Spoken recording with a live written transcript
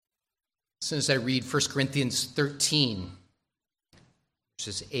As soon as I read 1 Corinthians 13,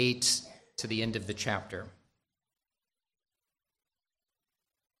 verses 8 to the end of the chapter.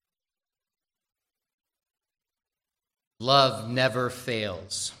 Love never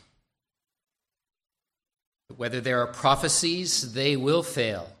fails. Whether there are prophecies, they will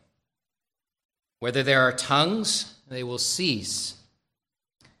fail. Whether there are tongues, they will cease.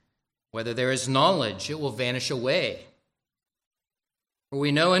 Whether there is knowledge, it will vanish away. For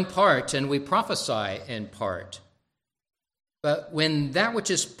we know in part, and we prophesy in part. But when that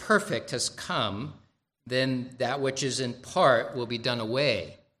which is perfect has come, then that which is in part will be done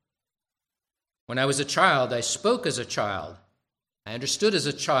away. When I was a child, I spoke as a child. I understood as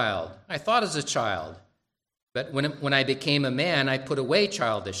a child. I thought as a child. But when I became a man, I put away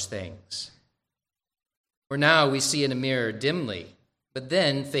childish things. For now we see in a mirror dimly, but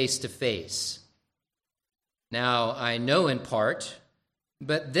then face to face. Now I know in part,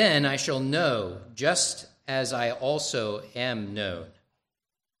 but then I shall know, just as I also am known.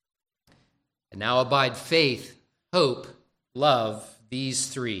 And now abide faith, hope, love, these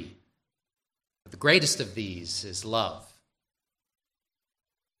three. But the greatest of these is love.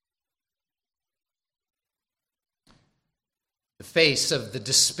 The face of the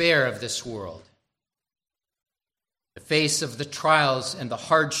despair of this world, the face of the trials and the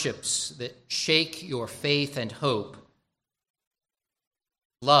hardships that shake your faith and hope,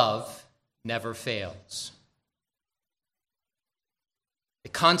 love never fails. The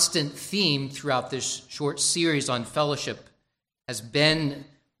constant theme throughout this short series on fellowship has been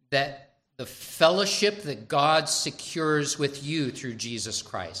that the fellowship that God secures with you through Jesus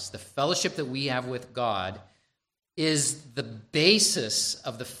Christ, the fellowship that we have with God, is the basis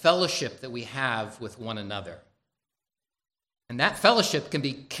of the fellowship that we have with one another. And that fellowship can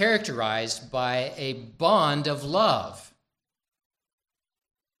be characterized by a bond of love.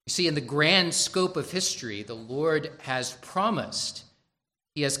 You see, in the grand scope of history, the Lord has promised,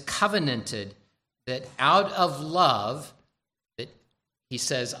 he has covenanted that out of love, that he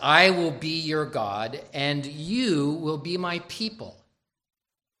says, I will be your God and you will be my people.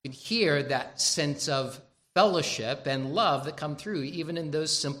 You can hear that sense of fellowship and love that come through even in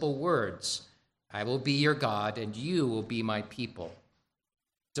those simple words. I will be your God and you will be my people.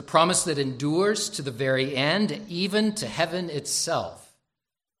 It's a promise that endures to the very end, even to heaven itself.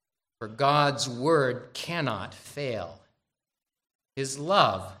 For God's word cannot fail. His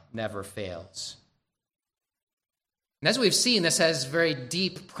love never fails. And as we've seen, this has very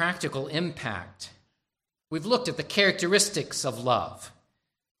deep practical impact. We've looked at the characteristics of love.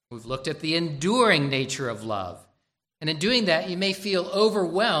 We've looked at the enduring nature of love. And in doing that, you may feel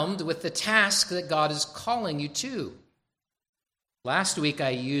overwhelmed with the task that God is calling you to. Last week, I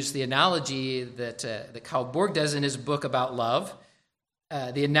used the analogy that Karl Borg does in his book about love,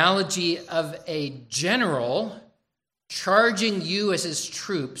 the analogy of a general charging you as his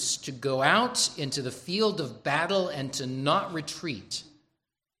troops to go out into the field of battle and to not retreat,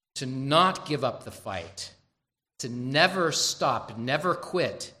 to not give up the fight, to never stop, never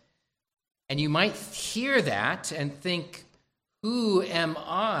quit. And you might hear that and think, who am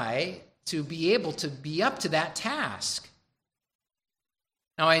I to be able to be up to that task?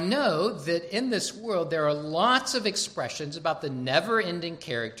 Now, I know that in this world there are lots of expressions about the never-ending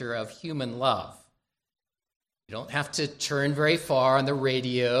character of human love. You don't have to turn very far on the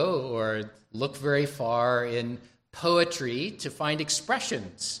radio or look very far in poetry to find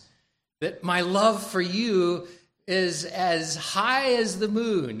expressions that my love for you is as high as the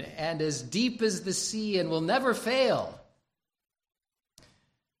moon and as deep as the sea and will never fail.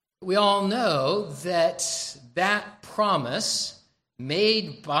 We all know that that promise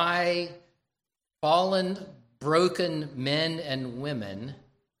made by fallen, broken men and women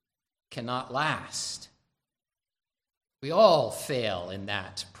cannot last. We all fail in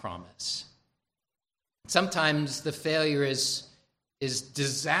that promise. Sometimes the failure is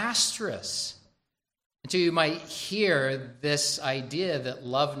disastrous. And so you might hear this idea that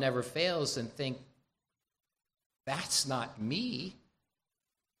love never fails and think, that's not me.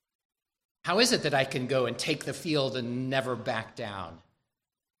 How is it that I can go and take the field and never back down?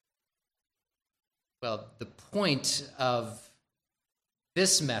 Well, the point of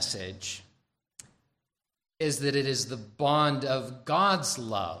this message is that it is the bond of God's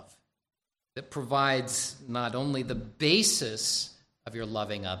love that provides not only the basis of your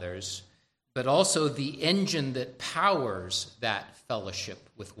loving others, but also the engine that powers that fellowship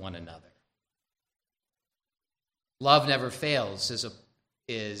with one another. Love never fails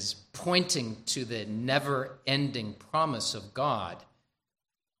is pointing to the never-ending promise of God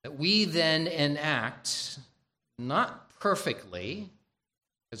that we then enact, not perfectly,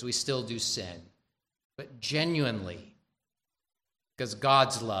 because we still do sin, but genuinely because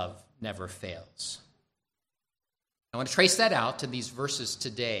God's love never fails. I want to trace that out to these verses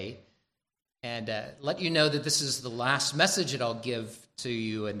today and let you know that this is the last message that I'll give to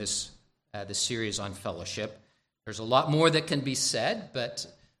you in this series on fellowship. There's a lot more that can be said, but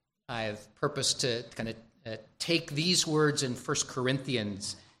I have purposed to kind of take these words in 1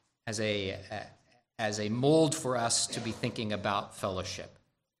 Corinthians as a mold for us to be thinking about fellowship.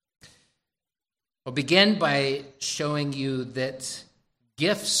 I'll begin by showing you that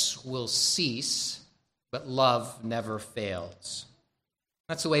gifts will cease, but love never fails.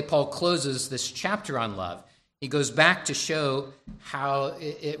 That's the way Paul closes this chapter on love. He goes back to show how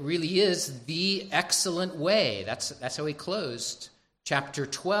it really is the excellent way. That's how he closed chapter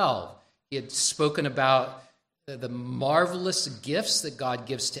 12. He had spoken about the marvelous gifts that God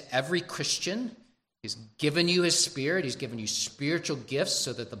gives to every Christian. He's given you his Spirit. He's given you spiritual gifts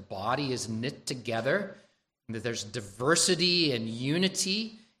so that the body is knit together, and that there's diversity and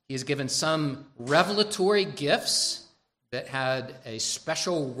unity. He has given some revelatory gifts that had a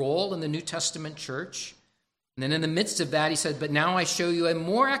special role in the New Testament church. And then in the midst of that, he said, but now I show you a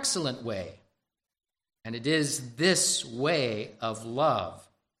more excellent way. And it is this way of love.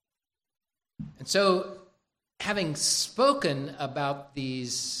 And so, having spoken about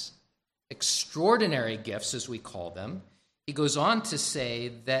these extraordinary gifts, as we call them, he goes on to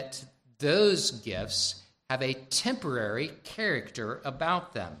say that those gifts have a temporary character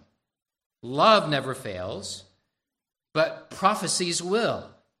about them. Love never fails, but prophecies will,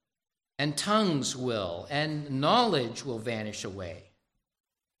 and tongues will, and knowledge will vanish away.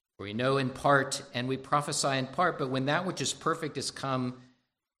 For we know in part, and we prophesy in part, but when that which is perfect is come,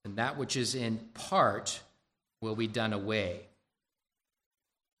 then that which is in part will be done away.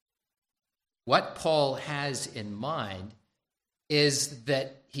 What Paul has in mind is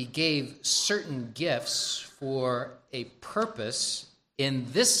that he gave certain gifts for a purpose in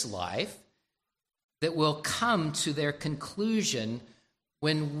this life that will come to their conclusion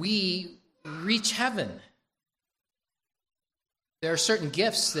when we reach heaven. There are certain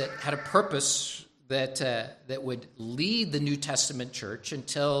gifts that had a purpose that would lead the New Testament church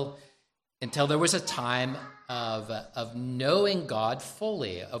until there was a time of knowing God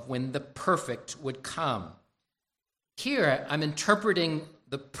fully, of when the perfect would come. Here, I'm interpreting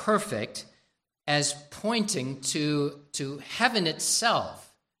the perfect as pointing to heaven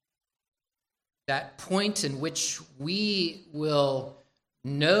itself, that point in which we will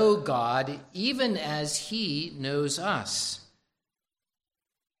know God even as he knows us.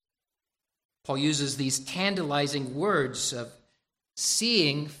 Paul uses these tantalizing words of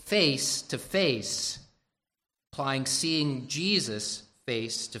seeing face to face, implying seeing Jesus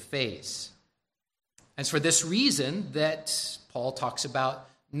face to face. And it's for this reason that Paul talks about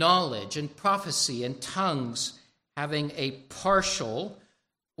knowledge and prophecy and tongues having a partial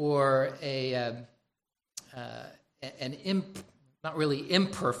or not really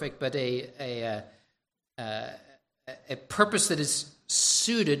imperfect, but a purpose that is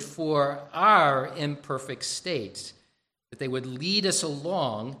suited for our imperfect state, that they would lead us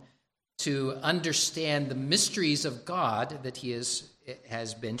along to understand the mysteries of God that he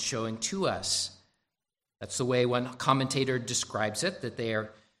has been showing to us. That's the way one commentator describes it, that they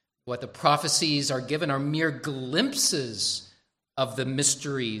are, what the prophecies are given are mere glimpses of the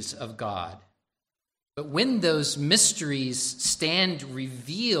mysteries of God. But when those mysteries stand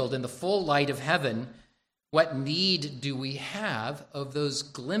revealed in the full light of heaven, what need do we have of those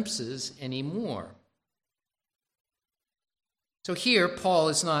glimpses anymore? So here, Paul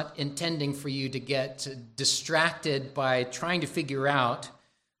is not intending for you to get distracted by trying to figure out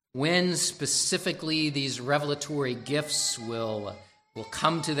when specifically these revelatory gifts will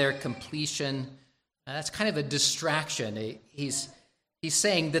come to their completion. That's kind of a distraction. He's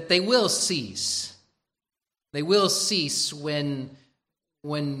saying that they will cease. They will cease when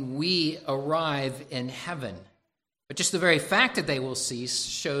we arrive in heaven. But just the very fact that they will cease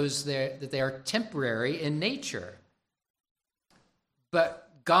shows that they are temporary in nature. But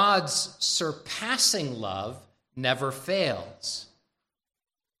God's surpassing love never fails.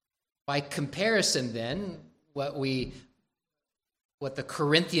 By comparison, then, what the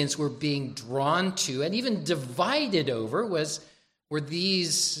Corinthians were being drawn to and even divided over were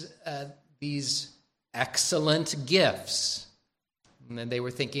these excellent gifts. And then they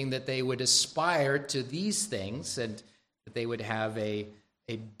were thinking that they would aspire to these things and that they would have a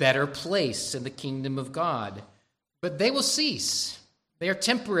better place in the kingdom of God. But they will cease. They are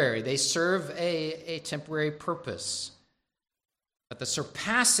temporary. They serve a temporary purpose. But the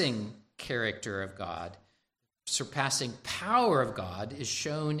surpassing character of God, surpassing power of God is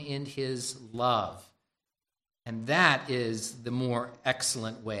shown in his love. And that is the more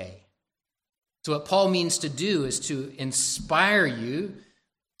excellent way. So what Paul means to do is to inspire you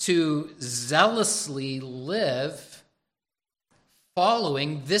to zealously live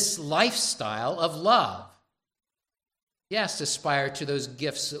following this lifestyle of love. Yes, aspire to those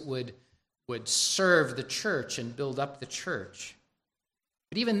gifts that would serve the church and build up the church.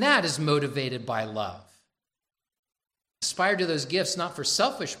 But even that is motivated by love. Aspire to those gifts not for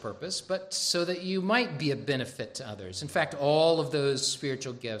selfish purpose, but so that you might be a benefit to others. In fact, all of those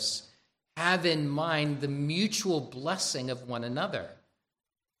spiritual gifts have in mind the mutual blessing of one another,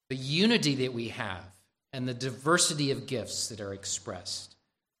 the unity that we have, and the diversity of gifts that are expressed,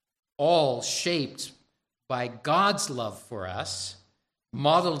 all shaped by God's love for us,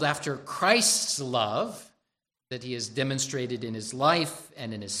 modeled after Christ's love that he has demonstrated in his life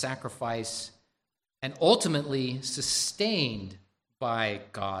and in his sacrifice, and ultimately sustained by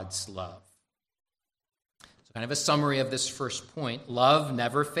God's love. So kind of a summary of this first point: love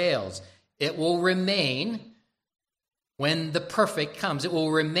never fails. It will remain when the perfect comes. It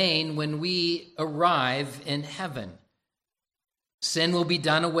will remain when we arrive in heaven. Sin will be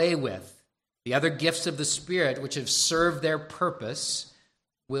done away with. The other gifts of the Spirit, which have served their purpose,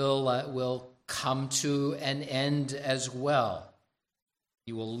 will come to an end as well.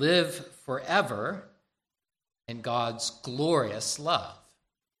 You will live forever in God's glorious love.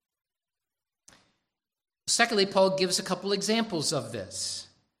 Secondly, Paul gives a couple examples of this.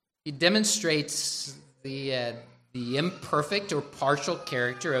 He demonstrates the imperfect or partial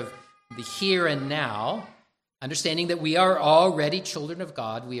character of the here and now, understanding that we are already children of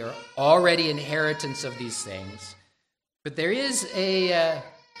God. We are already inheritants of these things. But there is a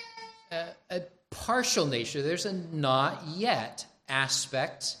partial nature. There's a not yet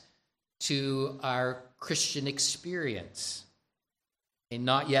aspect to our Christian experience, a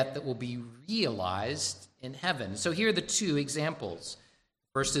not yet that will be realized in heaven. So here are the two examples.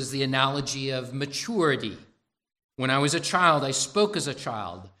 First is the analogy of maturity. When I was a child, I spoke as a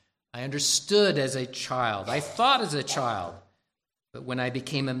child. I understood as a child. I thought as a child. But when I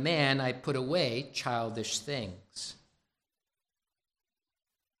became a man, I put away childish things.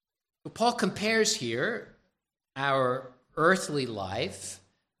 So Paul compares here our earthly life,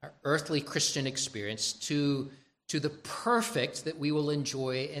 our earthly Christian experience, to the perfect that we will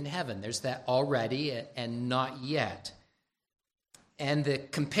enjoy in heaven. There's that already and not yet. And the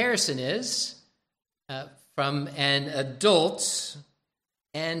comparison is from an adult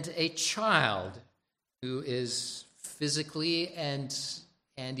and a child who is physically and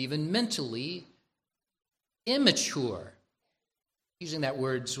even mentally immature. Using that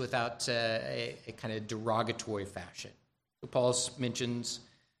words without a kind of derogatory fashion. So Paul mentions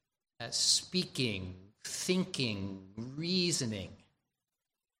speaking, thinking, reasoning.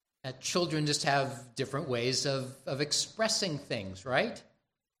 Children just have different ways of expressing things, right?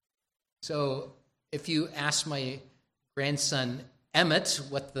 So if you ask my grandson Emmett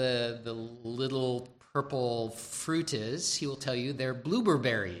what the little purple fruit is, he will tell you they're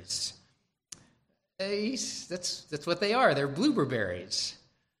blueberries. That's what they are. They're blueberries.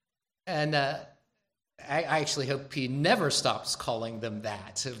 And I actually hope he never stops calling them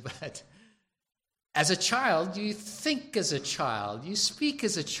that. But as a child, you think as a child. You speak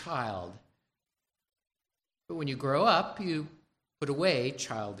as a child. But when you grow up, you put away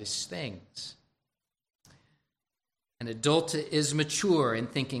childish things. An adult is mature in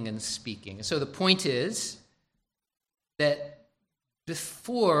thinking and speaking. So the point is that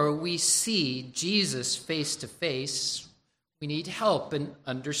before we see Jesus face to face, we need help in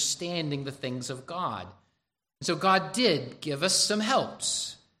understanding the things of God. And so God did give us some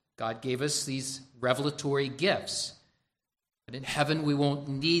helps. God gave us these revelatory gifts. But in heaven, we won't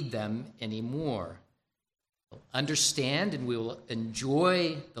need them anymore. We'll understand and we will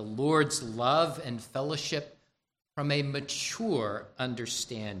enjoy the Lord's love and fellowship from a mature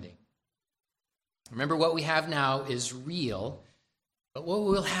understanding. Remember, what we have now is real, but what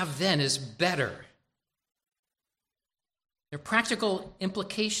we'll have then is better. There are practical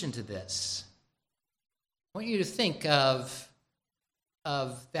implications to this. I want you to think of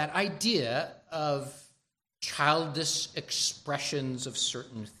that idea of childish expressions of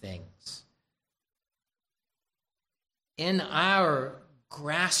certain things. In our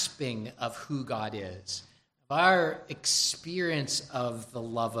grasping of who God is, of our experience of the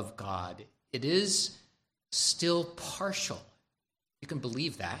love of God, it is still partial. You can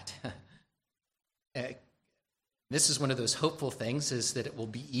believe that. This is one of those hopeful things, is that it will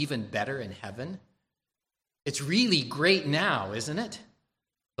be even better in heaven. It's really great now, isn't it?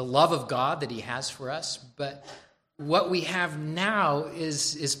 the love of God that he has for us, but what we have now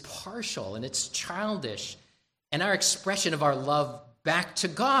is partial and it's childish. And our expression of our love back to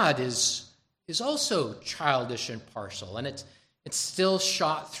God is also childish and partial. And it's still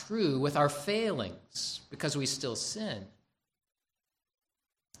shot through with our failings because we still sin.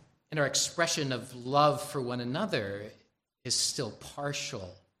 And our expression of love for one another is still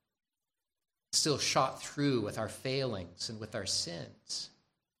partial, still shot through with our failings and with our sins.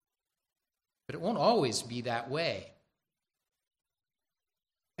 But it won't always be that way.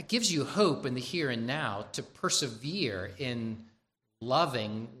 It gives you hope in the here and now to persevere in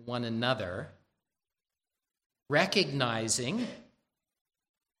loving one another, recognizing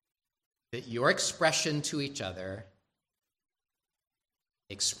that your expression to each other,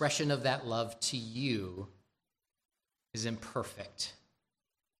 expression of that love to you, is imperfect.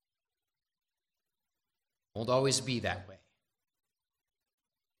 It won't always be that way.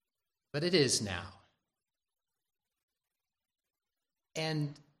 But it is now.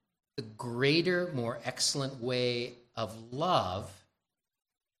 And the greater, more excellent way of love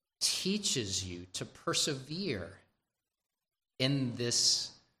teaches you to persevere in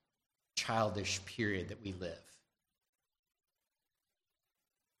this childish period that we live.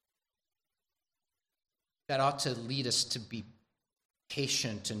 That ought to lead us to be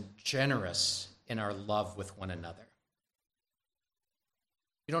patient and generous in our love with one another.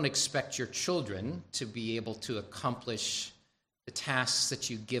 You don't expect your children to be able to accomplish the tasks that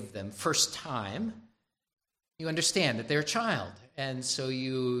you give them first time. You understand that they're a child, and so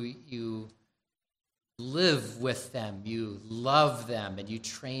you live with them, you love them, and you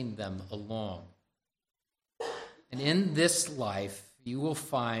train them along. And in this life, you will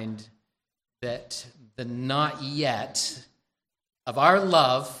find that the not yet of our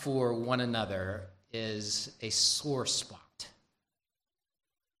love for one another is a sore spot.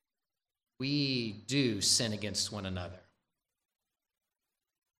 We do sin against one another.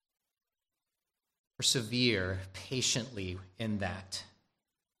 Persevere patiently in that.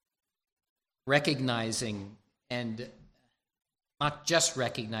 Recognizing, and not just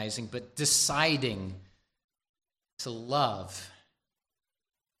recognizing, but deciding to love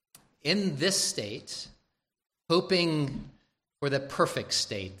in this state, hoping for the perfect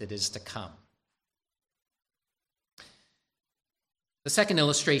state that is to come. The second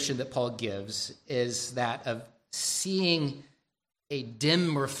illustration that Paul gives is that of seeing a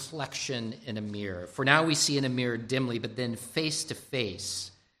dim reflection in a mirror. For now we see in a mirror dimly, but then face to face.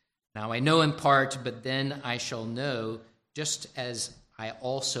 Now I know in part, but then I shall know, just as I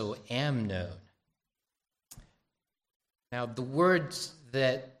also am known. Now the word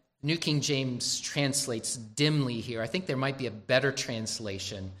that New King James translates dimly here, I think there might be a better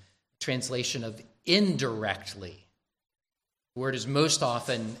translation of indirectly. The word is most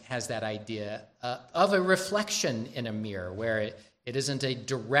often has that idea of a reflection in a mirror, where it isn't a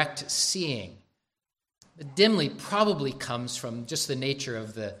direct seeing. The dimly probably comes from just the nature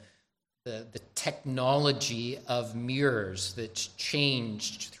of the technology of mirrors that's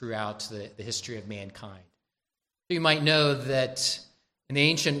changed throughout the history of mankind. You might know that in the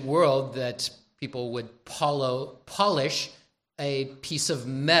ancient world that people would polish a piece of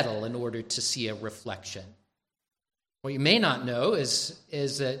metal in order to see a reflection. What you may not know is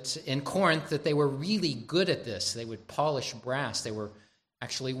that in Corinth that they were really good at this. They would polish brass. They were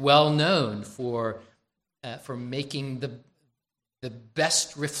actually well known for making the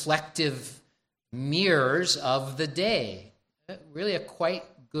best reflective mirrors of the day. Really a quite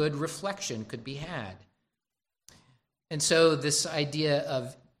good reflection could be had. And so this idea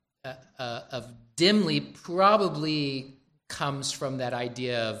of dimly probably comes from that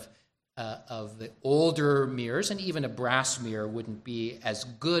idea of the older mirrors, and even a brass mirror wouldn't be as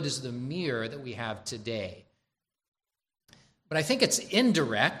good as the mirror that we have today. But I think it's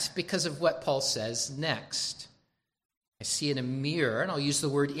indirect because of what Paul says next. I see in a mirror, and I'll use the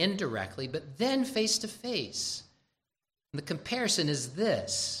word indirectly, but then face to face. And the comparison is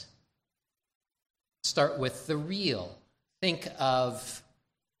this. Start with the real. Think of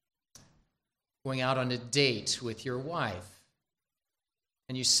going out on a date with your wife.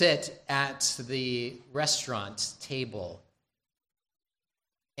 And you sit at the restaurant table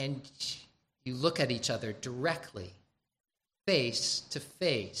and you look at each other directly, face to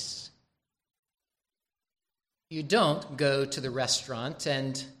face. You don't go to the restaurant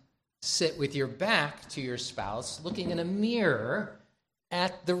and sit with your back to your spouse, looking in a mirror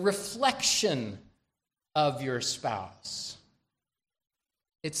at the reflection of your spouse.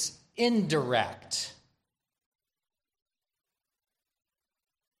 It's indirect.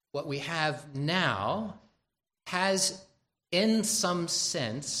 What we have now has in some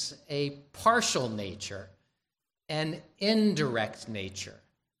sense, a partial nature, an indirect nature.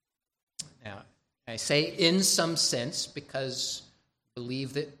 Now, I say in some sense because I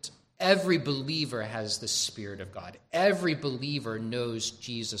believe that every believer has the Spirit of God. Every believer knows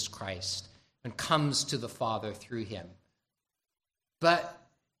Jesus Christ and comes to the Father through him. But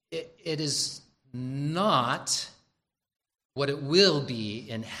it is not what it will be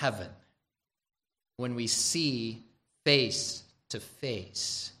in heaven when we see face to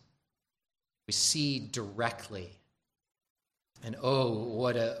face. We see directly. And oh,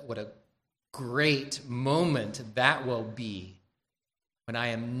 what a great moment that will be when I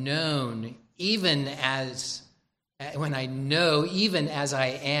am known even as I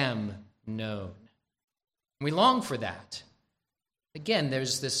am known. We long for that. Again,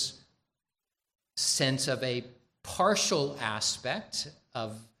 there's this sense of a partial aspect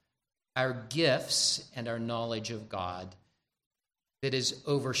of our gifts and our knowledge of God that is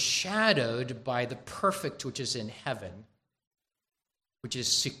overshadowed by the perfect which is in heaven, which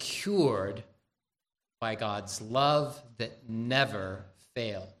is secured by God's love that never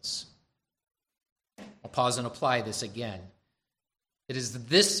fails. I'll pause and apply this again. It is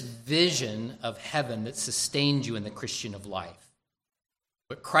this vision of heaven that sustains you in the Christian of life.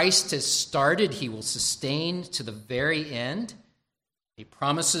 What Christ has started, he will sustain to the very end. He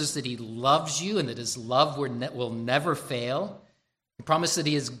promises that he loves you and that his love will never fail. He promises that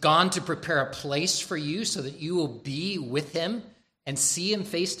he has gone to prepare a place for you so that you will be with him and see him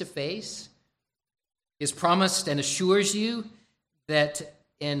face to face. He has promised and assures you that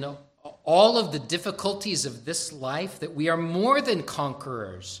in all of the difficulties of this life, that we are more than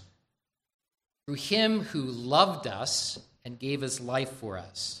conquerors through him who loved us and gave his life for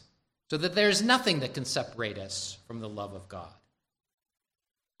us, so that there is nothing that can separate us from the love of God.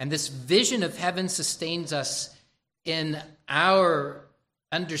 And this vision of heaven sustains us in our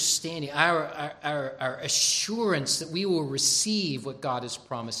understanding, our assurance that we will receive what God has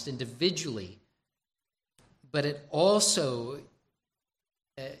promised individually. But it also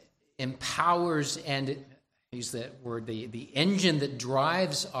empowers and, I use that word, the engine that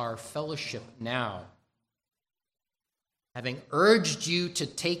drives our fellowship now. Having urged you to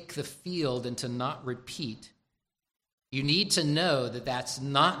take the field and to not repeat, you need to know that that's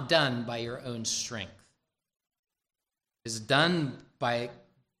not done by your own strength. It's done by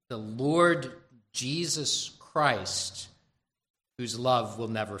the Lord Jesus Christ, whose love will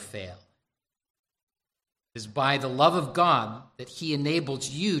never fail. It is by the love of God that he enables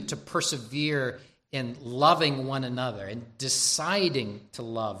you to persevere in loving one another and deciding to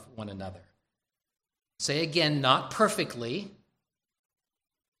love one another. Say again, not perfectly.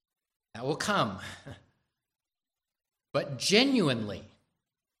 That will come. But genuinely.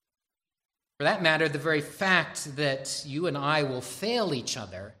 For that matter, the very fact that you and I will fail each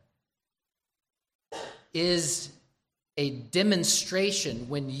other is a demonstration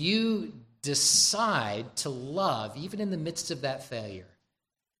when you decide to love, even in the midst of that failure.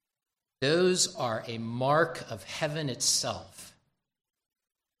 Those are a mark of heaven itself.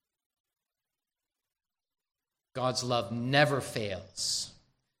 God's love never fails.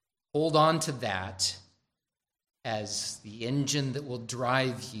 Hold on to that as the engine that will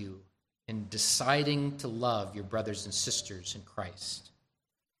drive you in deciding to love your brothers and sisters in Christ.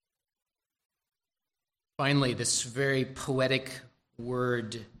 Finally, this very poetic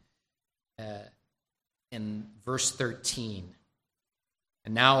word in verse 13.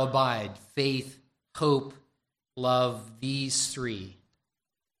 And now abide faith, hope, love, these three.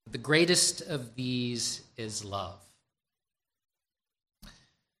 The greatest of these is love.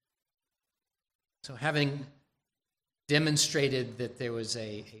 So having demonstrated that there was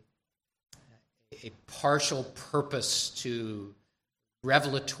a partial purpose to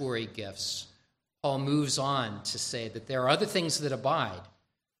revelatory gifts, Paul moves on to say that there are other things that abide.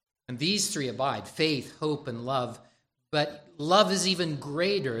 And these three abide, faith, hope, and love. But love is even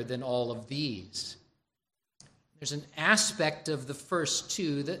greater than all of these. There's an aspect of the first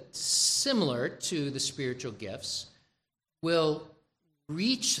two that, similar to the spiritual gifts, will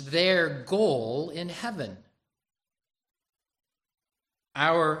reach their goal in heaven.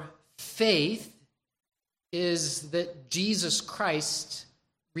 Our faith is that Jesus Christ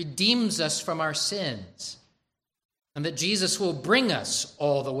redeems us from our sins, and that Jesus will bring us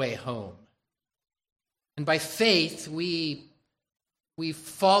all the way home. And by faith, we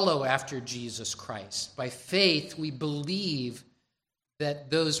follow after Jesus Christ. By faith, we believe that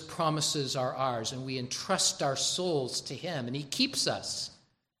those promises are ours, and we entrust our souls to him, and he keeps us.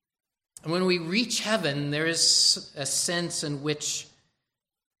 And when we reach heaven, there is a sense in which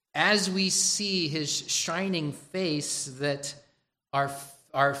as we see his shining face, that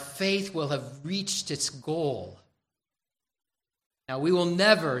our faith will have reached its goal. Now, we will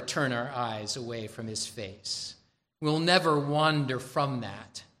never turn our eyes away from his face. We'll never wander from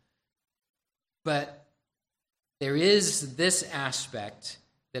that. But there is this aspect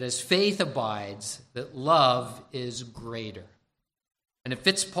that as faith abides, that love is greater. And it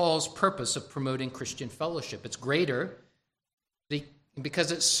fits Paul's purpose of promoting Christian fellowship. It's greater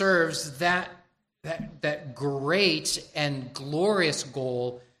because it serves that great and glorious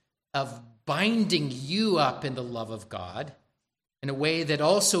goal of binding you up in the love of God in a way that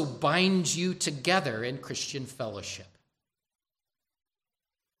also binds you together in Christian fellowship.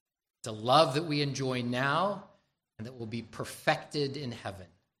 It's a love that we enjoy now and that will be perfected in heaven.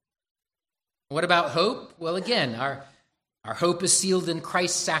 What about hope? Well, again, our hope is sealed in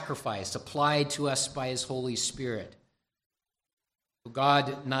Christ's sacrifice, applied to us by his Holy Spirit.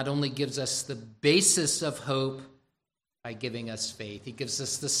 God not only gives us the basis of hope by giving us faith, he gives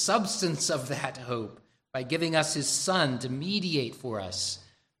us the substance of that hope by giving us his Son to mediate for us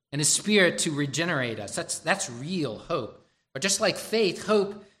and his Spirit to regenerate us. That's real hope. But just like faith,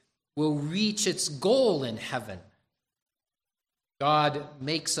 hope will reach its goal in heaven. God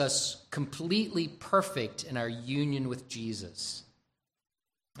makes us completely perfect in our union with Jesus.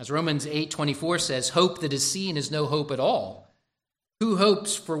 As Romans 8:24 says, hope that is seen is no hope at all. Who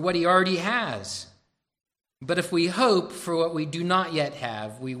hopes for what he already has? But if we hope for what we do not yet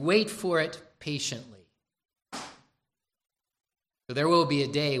have, we wait for it patiently. So there will be a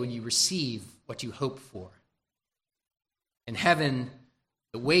day when you receive what you hope for. In heaven,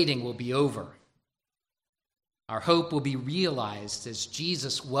 the waiting will be over. Our hope will be realized as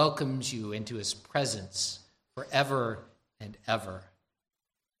Jesus welcomes you into his presence forever and ever.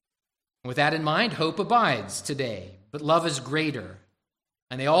 With that in mind, hope abides today, but love is greater.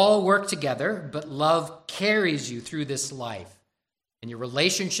 And they all work together, but love carries you through this life in your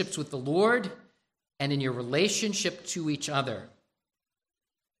relationships with the Lord and in your relationship to each other.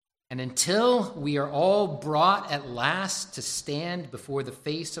 And until we are all brought at last to stand before the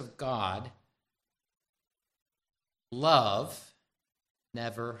face of God, love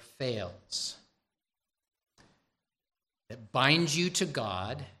never fails. It binds you to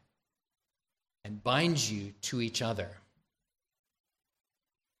God and binds you to each other.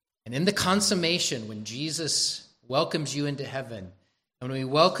 And in the consummation, when Jesus welcomes you into heaven, and when he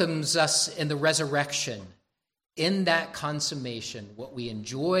welcomes us in the resurrection, in that consummation, what we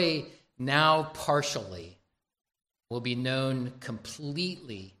enjoy now partially will be known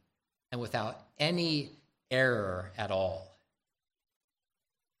completely and without any error at all.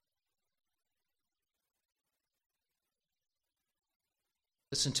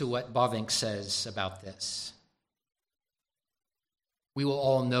 Listen to what Bavinck says about this. We will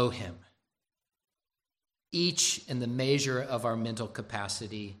all know him, each in the measure of our mental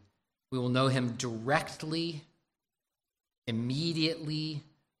capacity. We will know him directly, immediately,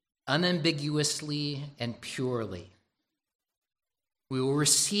 unambiguously, and purely. We will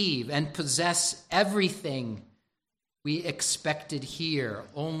receive and possess everything we expected here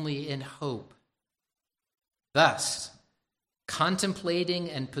only in hope. Thus, contemplating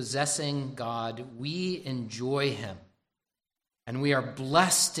and possessing God, we enjoy him. And we are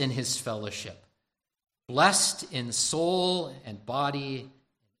blessed in his fellowship, blessed in soul and body,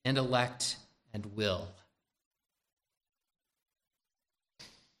 intellect and will.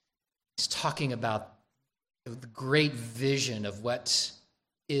 He's talking about the great vision of what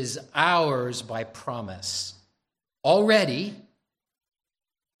is ours by promise, already,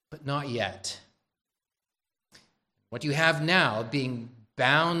 but not yet. What you have now, being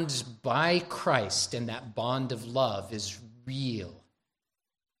bound by Christ in that bond of love, is real,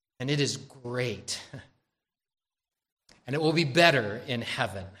 and it is great, and it will be better in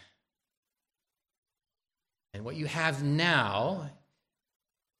heaven. And what you have now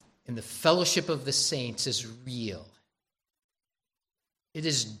in the fellowship of the saints is real. It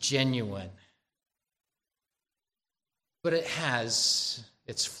is genuine, but it has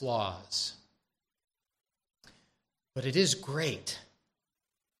its flaws. But it is great.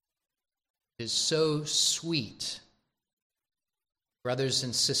 It is so sweet. Brothers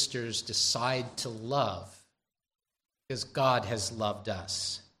and sisters, decide to love because God has loved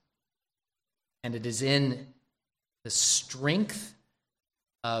us. And it is in the strength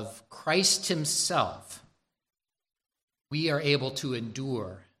of Christ himself we are able to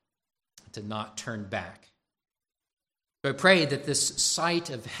endure, to not turn back. So I pray that this sight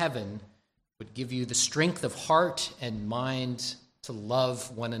of heaven would give you the strength of heart and mind to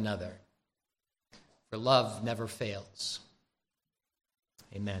love one another. For love never fails.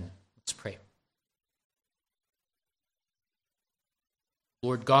 Amen. Let's pray.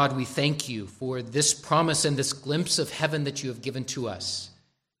 Lord God, we thank you for this promise and this glimpse of heaven that you have given to us.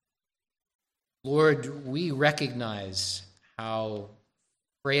 Lord, we recognize how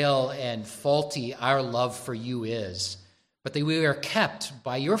frail and faulty our love for you is, but that we are kept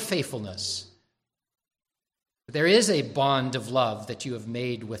by your faithfulness. There is a bond of love that you have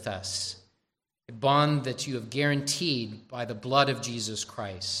made with us, a bond that you have guaranteed by the blood of Jesus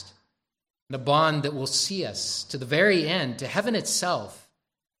Christ, the bond that will see us to the very end, to heaven itself,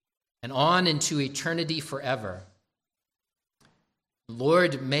 and on into eternity forever.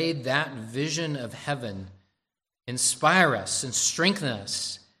 Lord, may that vision of heaven inspire us and strengthen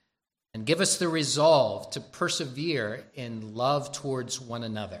us and give us the resolve to persevere in love towards one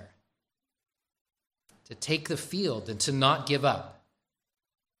another, to take the field and to not give up,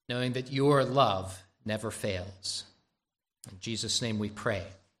 knowing that your love never fails. In Jesus' name we pray.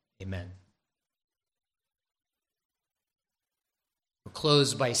 Amen. We'll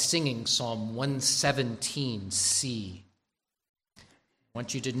close by singing Psalm 117C. I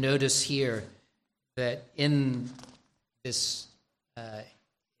want you to notice here that in this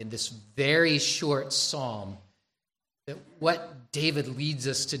very short psalm, that what David leads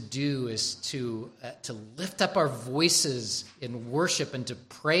us to do is to lift up our voices in worship and to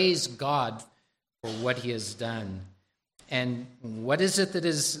praise God for what he has done. And what is it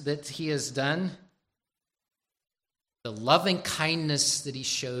that he has done? The loving kindness that he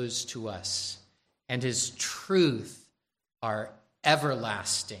shows to us and his truth are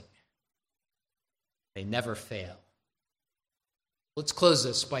everlasting. They never fail. Let's close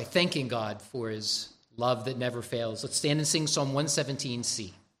this by thanking God for his love that never fails. Let's stand and sing Psalm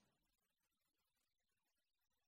 117C.